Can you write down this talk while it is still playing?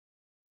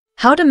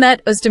How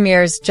Demet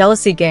Özdemir's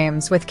jealousy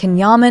games with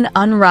Yaman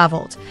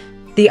unraveled.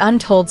 The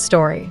untold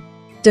story.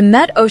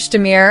 Demet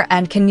Özdemir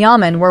and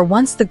Yaman were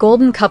once the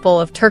golden couple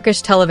of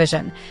Turkish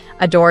television,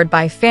 adored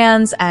by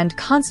fans and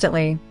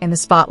constantly in the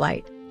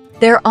spotlight.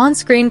 Their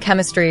on-screen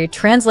chemistry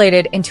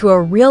translated into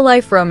a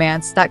real-life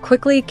romance that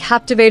quickly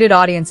captivated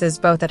audiences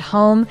both at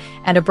home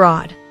and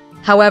abroad.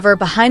 However,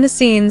 behind the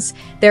scenes,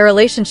 their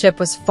relationship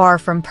was far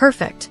from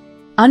perfect.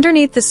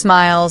 Underneath the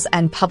smiles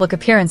and public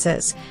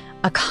appearances,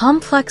 a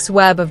complex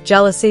web of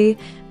jealousy,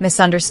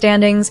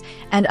 misunderstandings,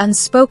 and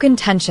unspoken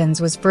tensions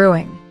was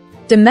brewing.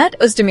 Demet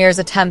Özdemir's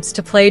attempts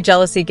to play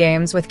jealousy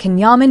games with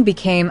Yaman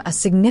became a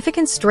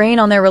significant strain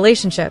on their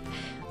relationship,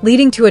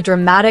 leading to a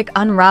dramatic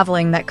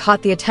unraveling that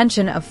caught the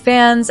attention of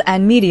fans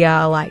and media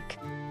alike.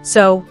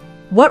 So,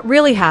 what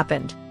really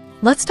happened?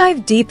 Let's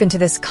dive deep into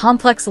this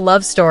complex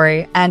love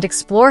story and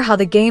explore how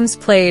the games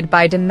played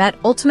by Demet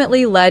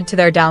ultimately led to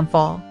their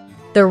downfall.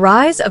 The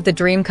rise of the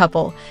dream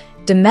couple,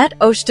 Demet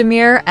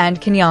Özdemir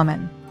and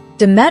Yaman.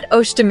 Demet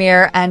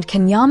Özdemir and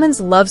Yaman's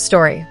love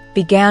story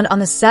began on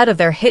the set of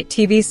their hit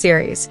TV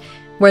series,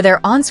 where their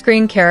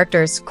on-screen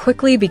characters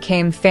quickly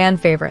became fan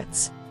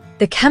favorites.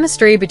 The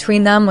chemistry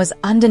between them was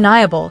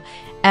undeniable,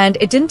 and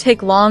it didn't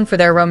take long for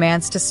their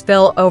romance to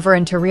spill over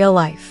into real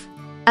life.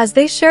 As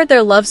they shared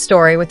their love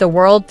story with the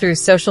world through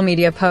social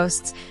media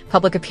posts,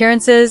 public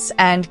appearances,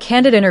 and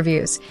candid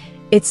interviews,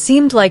 it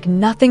seemed like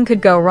nothing could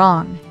go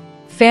wrong.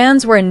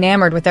 Fans were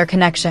enamored with their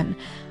connection,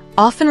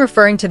 often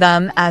referring to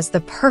them as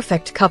the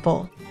perfect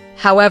couple.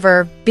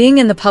 However, being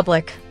in the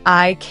public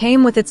eye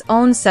came with its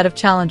own set of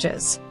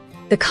challenges.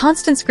 The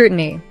constant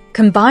scrutiny,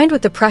 combined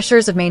with the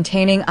pressures of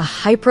maintaining a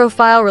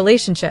high-profile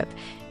relationship,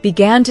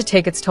 began to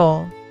take its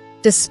toll.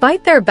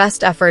 Despite their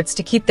best efforts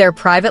to keep their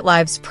private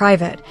lives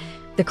private,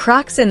 the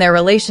cracks in their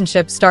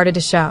relationship started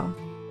to show.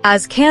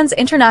 As Cannes'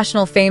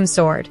 international fame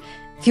soared,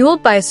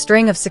 fueled by a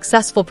string of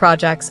successful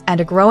projects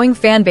and a growing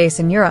fan base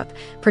in Europe,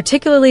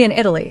 particularly in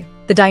Italy,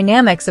 the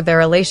dynamics of their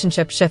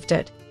relationship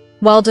shifted.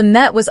 While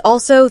Demet was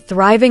also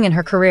thriving in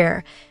her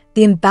career,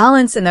 the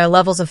imbalance in their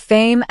levels of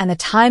fame and the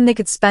time they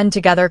could spend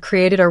together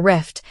created a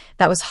rift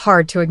that was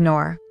hard to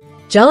ignore.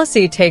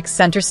 Jealousy takes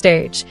center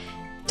stage.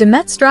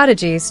 Demet's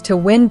strategies to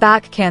win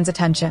back Cannes'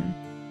 attention.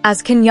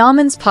 As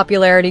Yaman's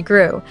popularity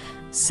grew,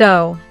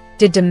 so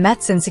did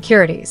Demet's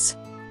insecurities.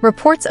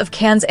 Reports of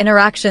Cannes'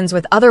 interactions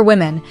with other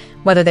women,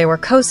 whether they were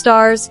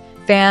co-stars,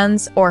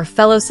 fans, or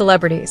fellow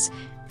celebrities,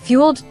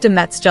 fueled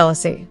Demet's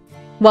jealousy.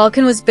 While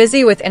Cannes was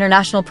busy with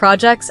international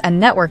projects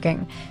and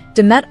networking,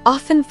 Demet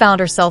often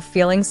found herself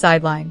feeling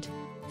sidelined.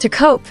 To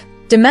cope,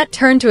 Demet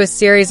turned to a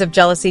series of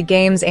jealousy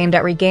games aimed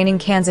at regaining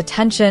Cannes'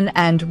 attention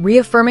and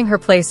reaffirming her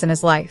place in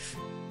his life.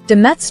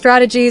 Demet's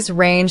strategies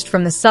ranged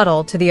from the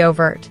subtle to the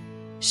overt.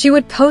 She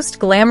would post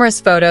glamorous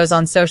photos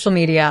on social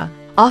media,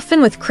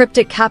 often with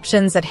cryptic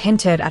captions that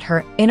hinted at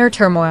her inner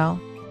turmoil.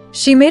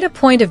 She made a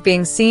point of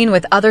being seen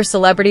with other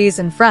celebrities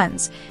and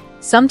friends,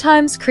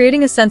 sometimes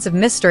creating a sense of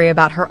mystery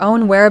about her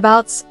own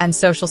whereabouts and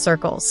social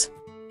circles.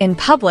 In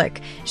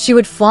public, she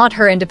would flaunt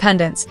her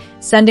independence,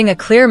 sending a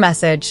clear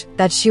message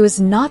that she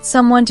was not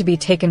someone to be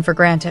taken for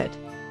granted.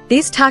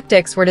 These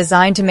tactics were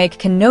designed to make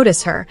Cannes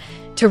notice her,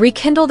 to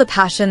rekindle the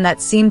passion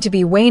that seemed to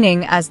be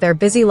waning as their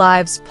busy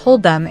lives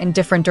pulled them in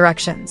different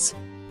directions.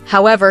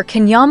 However,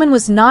 Yaman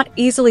was not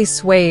easily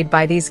swayed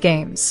by these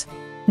games.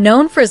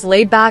 Known for his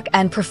laid-back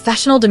and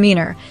professional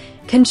demeanor,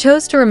 Cannes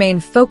chose to remain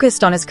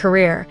focused on his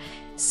career,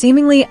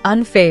 seemingly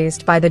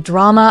unfazed by the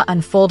drama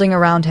unfolding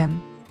around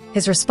him.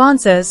 His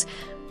responses,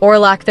 or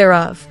lack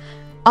thereof,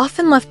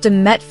 often left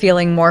Demet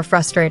feeling more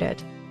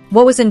frustrated.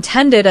 What was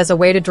intended as a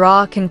way to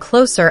draw Cannes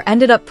closer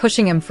ended up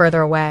pushing him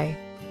further away.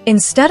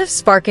 Instead of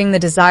sparking the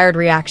desired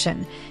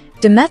reaction,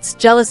 Demet's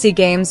jealousy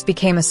games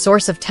became a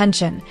source of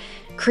tension,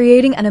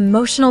 creating an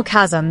emotional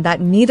chasm that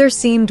neither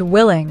seemed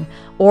willing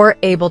or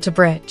able to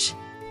bridge.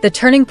 The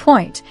turning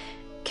point,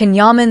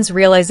 Yaman's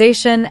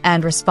realization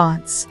and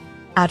response.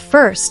 At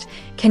first,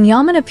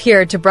 Yaman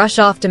appeared to brush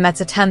off Demet's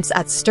attempts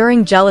at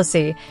stirring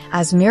jealousy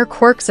as mere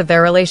quirks of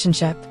their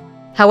relationship.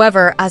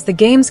 However, as the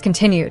games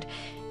continued,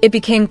 it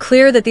became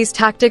clear that these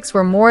tactics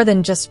were more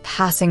than just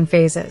passing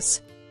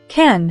phases.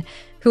 Cannes,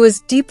 who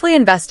was deeply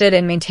invested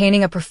in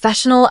maintaining a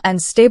professional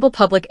and stable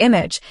public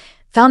image,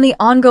 found the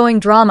ongoing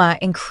drama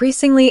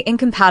increasingly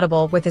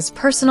incompatible with his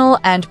personal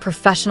and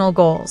professional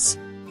goals.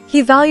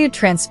 He valued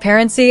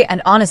transparency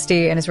and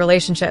honesty in his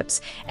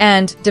relationships,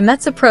 and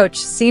Demet's approach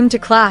seemed to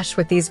clash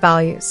with these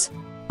values.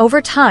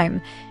 Over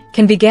time,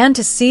 Cannes began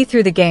to see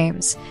through the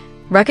games,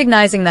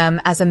 recognizing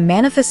them as a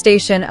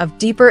manifestation of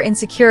deeper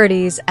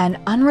insecurities and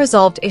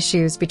unresolved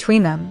issues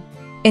between them.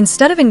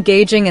 Instead of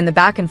engaging in the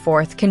back and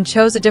forth, Cannes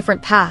chose a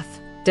different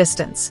path,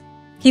 distance.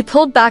 He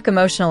pulled back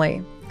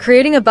emotionally,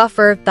 creating a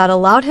buffer that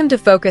allowed him to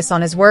focus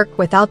on his work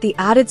without the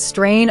added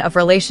strain of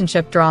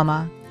relationship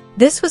drama.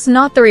 This was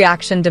not the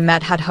reaction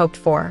Demet had hoped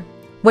for.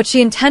 What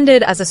she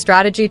intended as a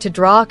strategy to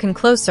draw Cannes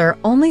closer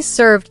only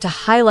served to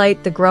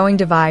highlight the growing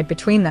divide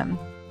between them.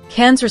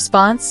 Cannes'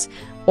 response,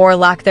 or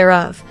lack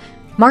thereof,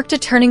 marked a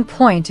turning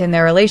point in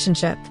their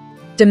relationship.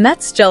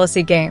 Demet's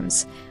jealousy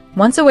games,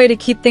 once a way to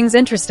keep things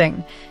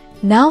interesting,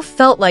 now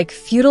felt like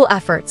futile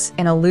efforts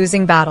in a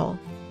losing battle.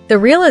 The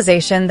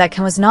realization that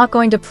Ken was not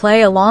going to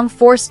play along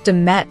forced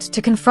Demet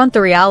to confront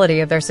the reality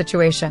of their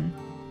situation.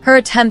 Her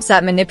attempts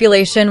at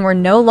manipulation were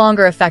no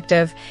longer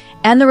effective,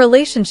 and the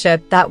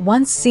relationship that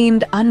once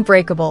seemed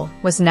unbreakable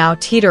was now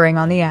teetering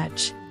on the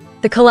edge.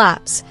 The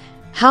collapse,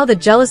 how the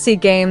jealousy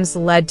games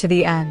led to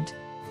the end.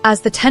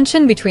 As the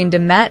tension between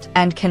Demet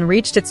and Ken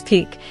reached its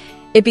peak,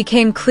 it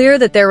became clear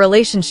that their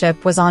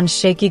relationship was on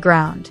shaky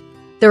ground.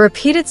 The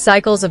repeated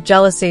cycles of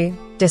jealousy,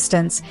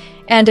 distance,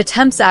 and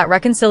attempts at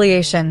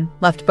reconciliation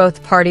left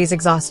both parties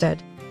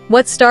exhausted.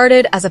 What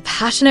started as a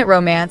passionate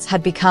romance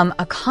had become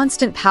a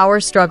constant power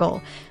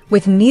struggle,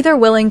 with neither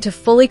willing to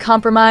fully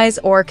compromise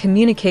or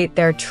communicate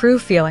their true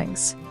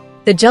feelings.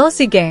 The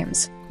jealousy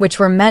games, which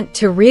were meant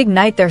to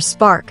reignite their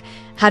spark,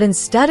 had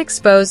instead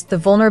exposed the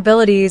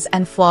vulnerabilities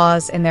and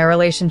flaws in their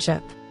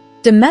relationship.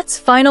 Demet's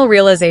final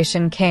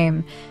realization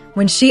came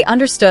when she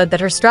understood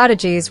that her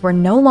strategies were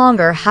no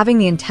longer having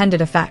the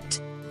intended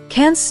effect.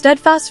 Ken's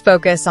steadfast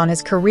focus on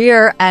his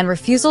career and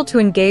refusal to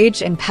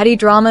engage in petty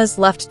dramas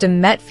left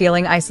Demet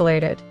feeling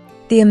isolated.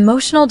 The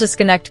emotional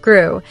disconnect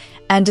grew,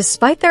 and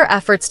despite their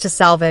efforts to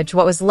salvage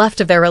what was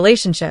left of their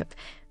relationship,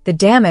 the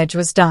damage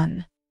was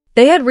done.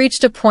 They had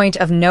reached a point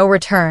of no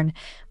return,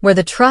 where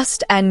the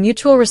trust and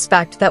mutual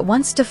respect that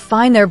once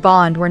defined their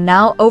bond were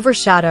now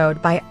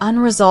overshadowed by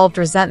unresolved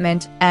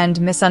resentment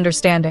and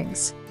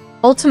misunderstandings.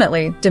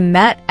 Ultimately,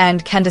 Demet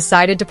and Ken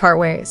decided to part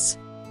ways.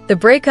 The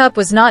breakup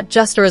was not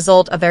just a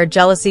result of their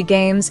jealousy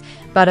games,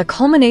 but a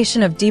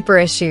culmination of deeper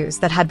issues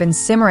that had been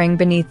simmering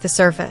beneath the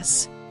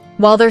surface.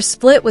 While their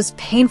split was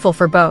painful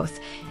for both,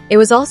 it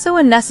was also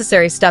a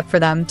necessary step for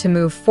them to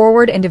move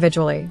forward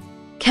individually.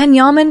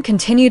 Yaman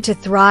continued to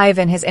thrive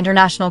in his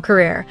international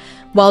career,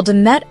 while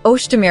Demet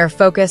Özdemir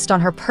focused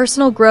on her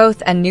personal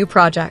growth and new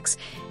projects,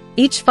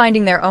 each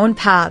finding their own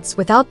paths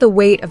without the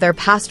weight of their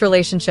past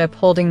relationship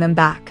holding them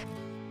back.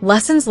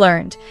 Lessons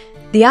learned: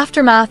 the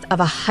aftermath of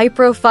a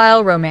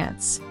high-profile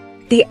romance.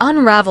 The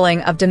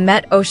unraveling of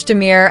Demet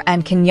Özdemir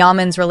and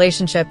Yaman's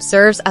relationship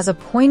serves as a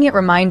poignant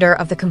reminder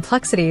of the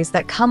complexities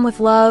that come with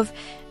love,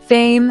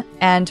 fame,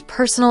 and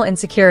personal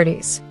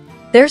insecurities.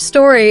 Their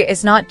story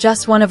is not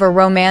just one of a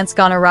romance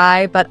gone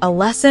awry, but a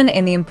lesson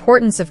in the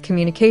importance of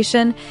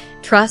communication,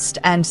 trust,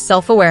 and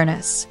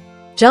self-awareness.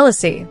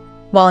 Jealousy,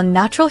 while a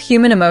natural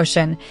human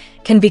emotion,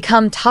 can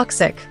become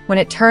toxic when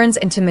it turns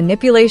into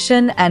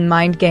manipulation and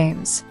mind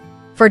games.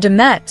 For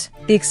Demet,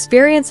 the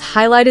experience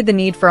highlighted the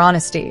need for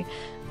honesty,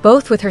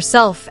 both with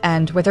herself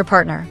and with her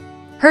partner.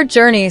 Her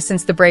journey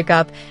since the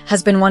breakup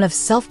has been one of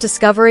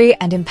self-discovery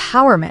and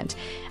empowerment,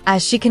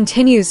 as she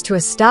continues to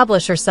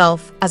establish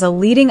herself as a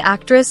leading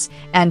actress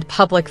and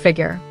public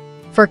figure.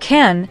 For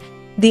Ken,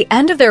 the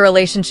end of their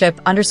relationship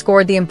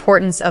underscored the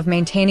importance of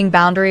maintaining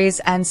boundaries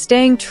and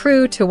staying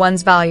true to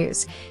one's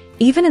values,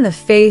 even in the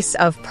face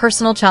of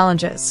personal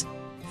challenges.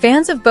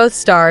 Fans of both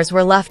stars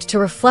were left to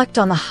reflect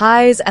on the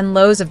highs and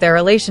lows of their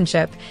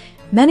relationship,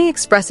 many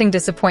expressing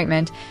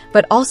disappointment,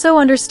 but also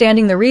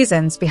understanding the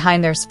reasons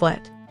behind their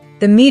split.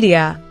 The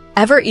media,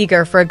 ever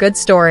eager for a good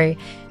story,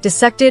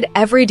 dissected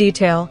every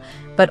detail,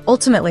 but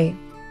ultimately,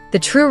 the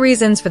true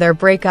reasons for their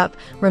breakup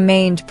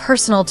remained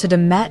personal to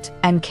Demet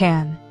and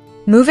Ken.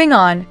 Moving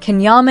on,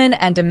 Yaman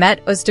and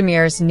Demet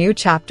Özdemir's new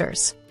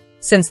chapters.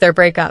 Since their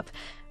breakup,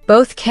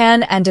 both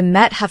Ken and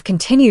Demet have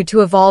continued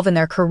to evolve in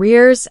their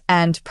careers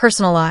and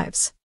personal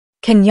lives.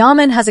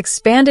 Yaman has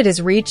expanded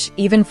his reach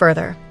even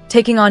further,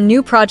 taking on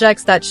new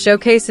projects that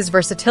showcase his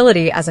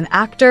versatility as an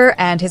actor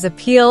and his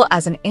appeal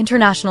as an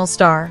international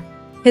star.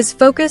 His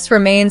focus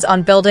remains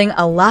on building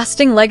a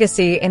lasting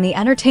legacy in the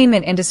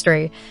entertainment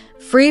industry,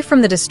 free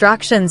from the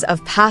distractions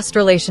of past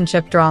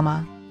relationship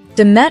drama.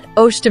 Demet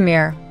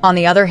Özdemir, on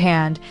the other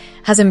hand,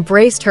 has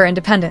embraced her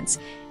independence,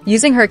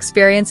 using her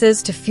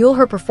experiences to fuel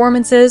her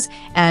performances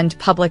and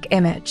public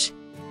image.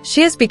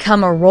 She has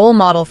become a role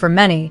model for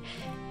many,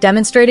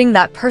 demonstrating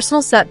that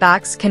personal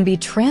setbacks can be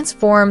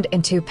transformed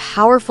into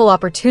powerful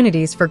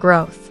opportunities for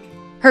growth.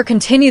 Her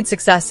continued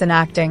success in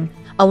acting,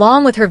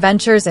 along with her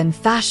ventures in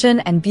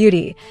fashion and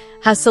beauty,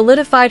 has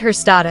solidified her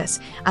status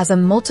as a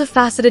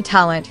multifaceted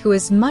talent who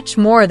is much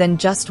more than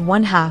just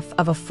one half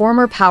of a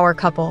former power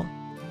couple.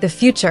 The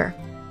future.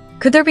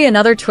 Could there be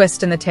another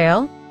twist in the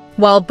tale?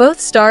 While both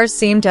stars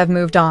seem to have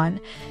moved on,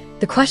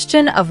 the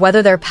question of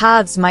whether their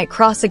paths might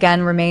cross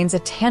again remains a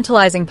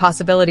tantalizing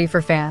possibility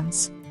for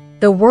fans.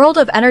 The world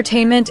of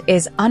entertainment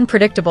is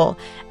unpredictable,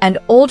 and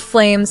old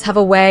flames have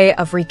a way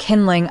of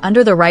rekindling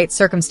under the right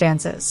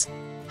circumstances.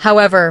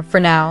 However, for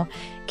now,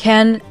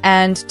 Ken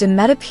and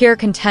Demet appear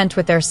content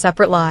with their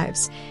separate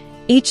lives,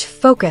 each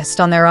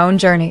focused on their own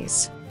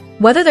journeys.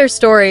 Whether their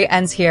story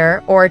ends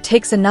here or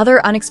takes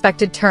another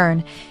unexpected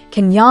turn,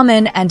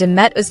 Yaman and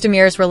Demet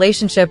Özdemir's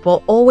relationship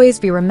will always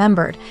be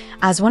remembered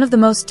as one of the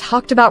most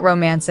talked about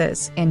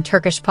romances in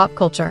Turkish pop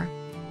culture.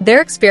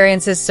 Their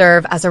experiences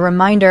serve as a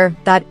reminder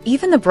that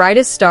even the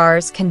brightest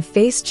stars can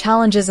face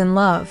challenges in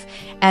love,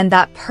 and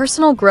that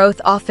personal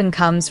growth often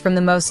comes from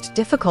the most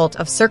difficult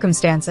of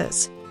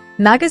circumstances.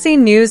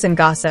 Magazine news and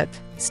gossip.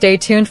 Stay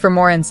tuned for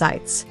more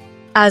insights.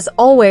 As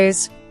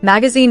always,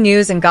 magazine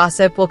news and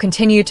gossip will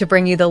continue to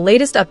bring you the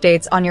latest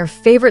updates on your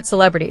favorite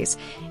celebrities,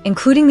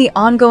 including the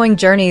ongoing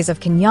journeys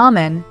of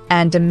Yaman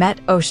and Demet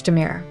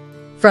Özdemir.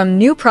 From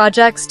new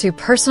projects to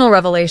personal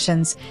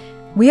revelations,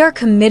 we are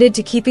committed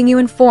to keeping you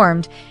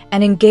informed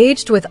and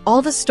engaged with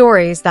all the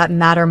stories that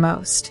matter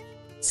most.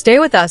 Stay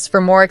with us for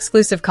more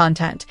exclusive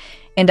content,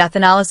 in-depth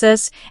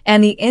analysis,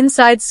 and the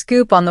inside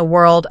scoop on the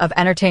world of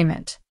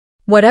entertainment.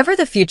 Whatever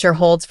the future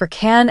holds for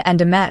Can and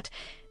Demet,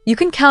 you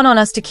can count on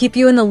us to keep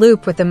you in the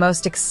loop with the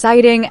most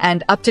exciting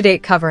and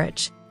up-to-date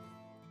coverage.